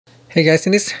Hey guys,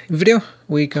 in this video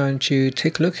we're going to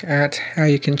take a look at how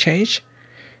you can change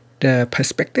the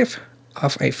perspective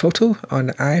of a photo on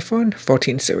the iPhone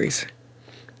 14 series.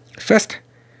 First,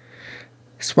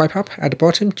 swipe up at the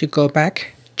bottom to go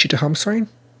back to the home screen.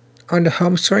 On the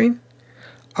home screen,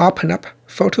 open up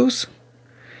Photos,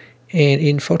 and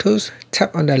in Photos,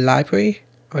 tap on the Library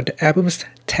or the Albums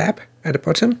tab at the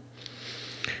bottom.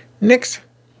 Next,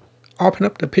 open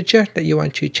up the picture that you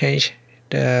want to change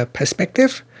the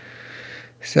perspective.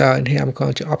 So in here I'm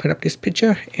going to open up this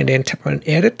picture and then tap on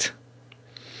Edit.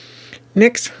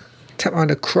 Next, tap on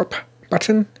the Crop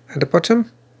button at the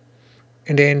bottom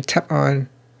and then tap on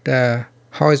the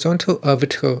horizontal or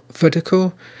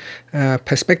vertical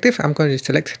perspective. I'm going to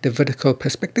select the vertical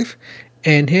perspective,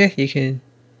 and here you can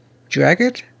drag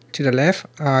it to the left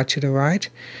or to the right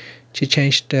to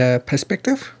change the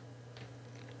perspective.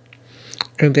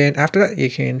 And then after that, you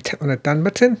can tap on the Done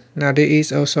button. Now there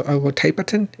is also a Rotate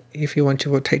button if you want to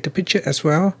rotate the picture as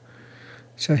well.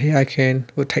 So here I can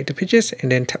rotate the pictures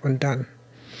and then tap on Done.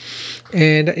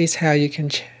 And that is how you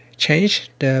can change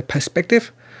the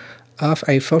perspective of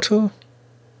a photo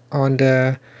on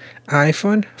the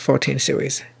iPhone 14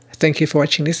 series. Thank you for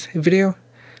watching this video.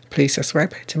 Please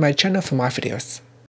subscribe to my channel for more videos.